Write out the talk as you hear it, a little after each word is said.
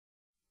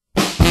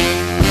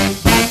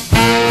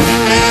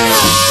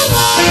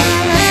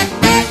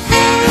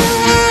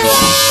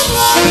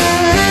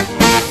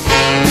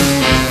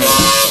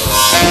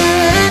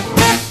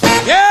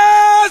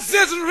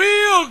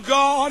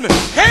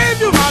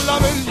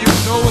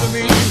know what I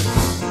mean.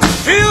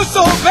 Feel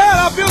so bad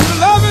I built a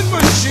loving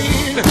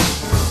machine.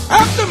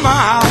 After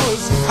my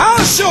house,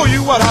 I'll show you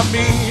what I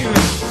mean.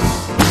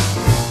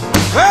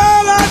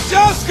 Well, I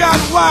just got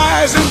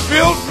wise and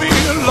built me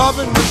a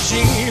loving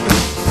machine.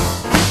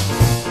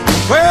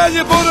 Well,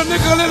 you put a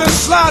nickel in a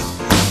slot,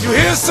 you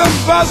hear some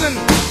buzzing,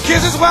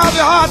 kisses while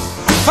they're hot,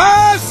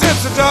 5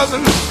 cents a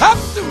dozen.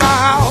 Up to my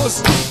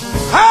house,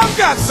 I've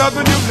got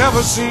something you've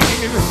never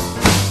seen.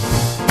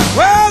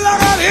 Well, I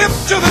got hip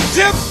to the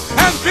tip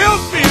and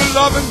built me a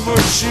loving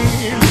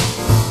machine.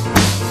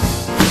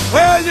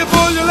 Well, you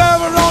pull your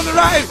lever on the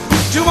right,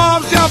 2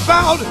 arms jump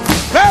out,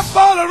 wrap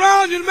all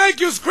around you and make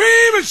you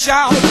scream and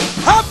shout.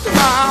 Up to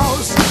my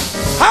house,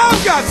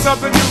 I've got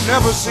something you've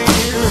never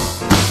seen.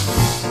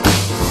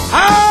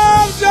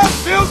 I've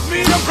just built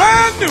me a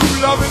brand new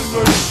loving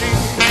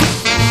machine.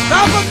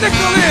 Drop a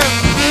nickel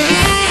in.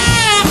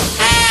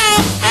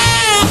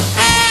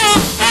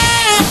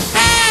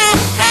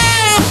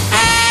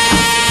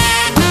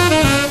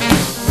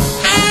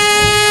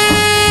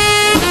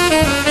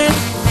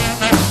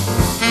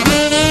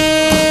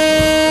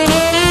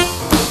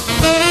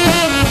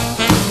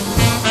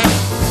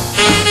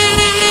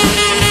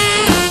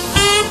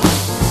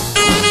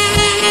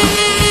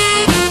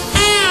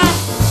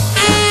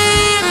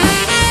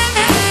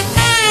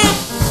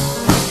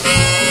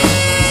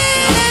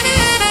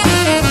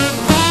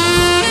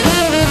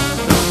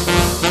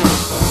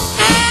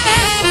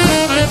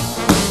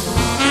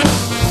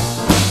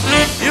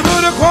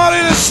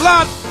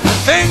 Slot,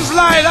 things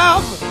light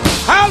up.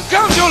 Out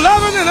comes your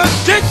lovin' in a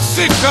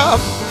Dixie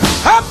cup.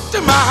 Up to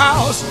my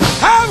house,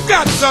 I've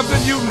got something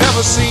you've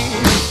never seen.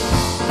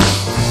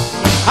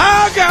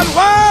 I got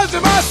wise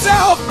to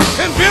myself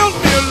and built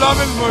me a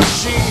loving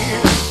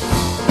machine.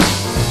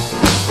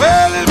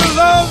 Well, it will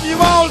love you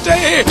all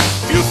day.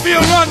 If you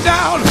feel run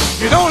down,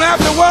 you don't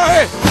have to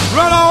worry.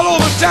 Run all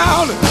over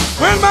town.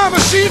 When my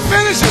machine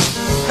finishes,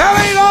 that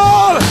ain't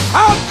all.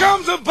 Out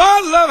comes a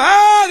bottle of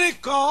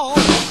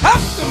honeycomb. Up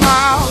to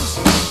my house,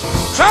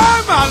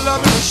 try my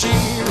loving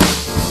machine.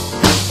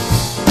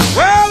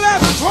 Well,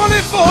 after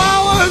 24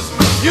 hours,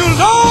 you'll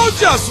know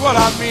just what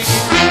I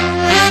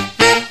mean.